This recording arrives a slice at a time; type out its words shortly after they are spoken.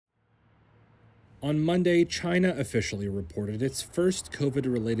On Monday, China officially reported its first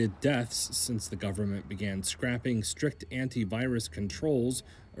COVID related deaths since the government began scrapping strict antivirus controls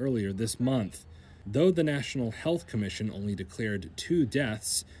earlier this month. Though the National Health Commission only declared 2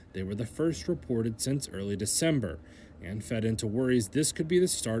 deaths, they were the first reported since early December, and fed into worries this could be the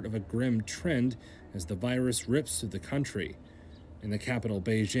start of a grim trend as the virus rips through the country. In the capital,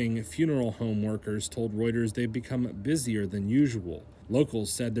 Beijing, funeral home workers told Reuters they've become busier than usual.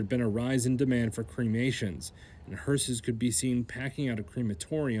 Locals said there'd been a rise in demand for cremations, and hearses could be seen packing out a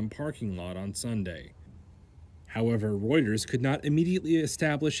crematorium parking lot on Sunday. However, Reuters could not immediately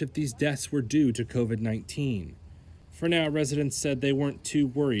establish if these deaths were due to COVID-19. For now, residents said they weren't too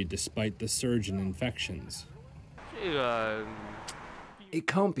worried despite the surge in infections. It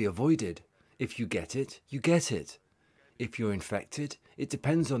can't be avoided. If you get it, you get it. If you're infected, it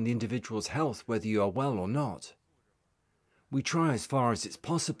depends on the individual's health whether you are well or not. We try as far as it's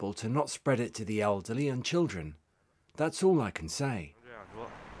possible to not spread it to the elderly and children. That's all I can say.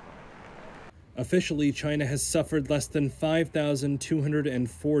 Officially, China has suffered less than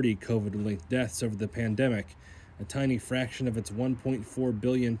 5,240 COVID-linked deaths over the pandemic, a tiny fraction of its 1.4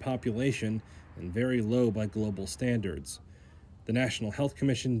 billion population and very low by global standards. The National Health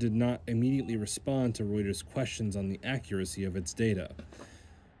Commission did not immediately respond to Reuters' questions on the accuracy of its data.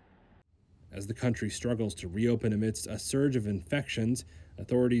 As the country struggles to reopen amidst a surge of infections,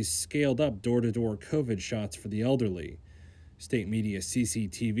 authorities scaled up door-to-door COVID shots for the elderly. State media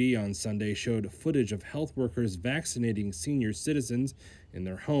CCTV on Sunday showed footage of health workers vaccinating senior citizens in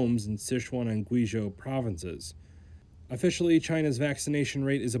their homes in Sichuan and Guizhou provinces. Officially, China's vaccination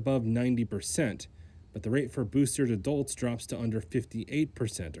rate is above 90%, but the rate for boosted adults drops to under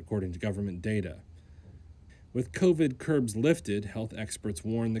 58%, according to government data. With COVID curbs lifted, health experts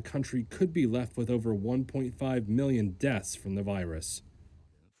warn the country could be left with over 1.5 million deaths from the virus.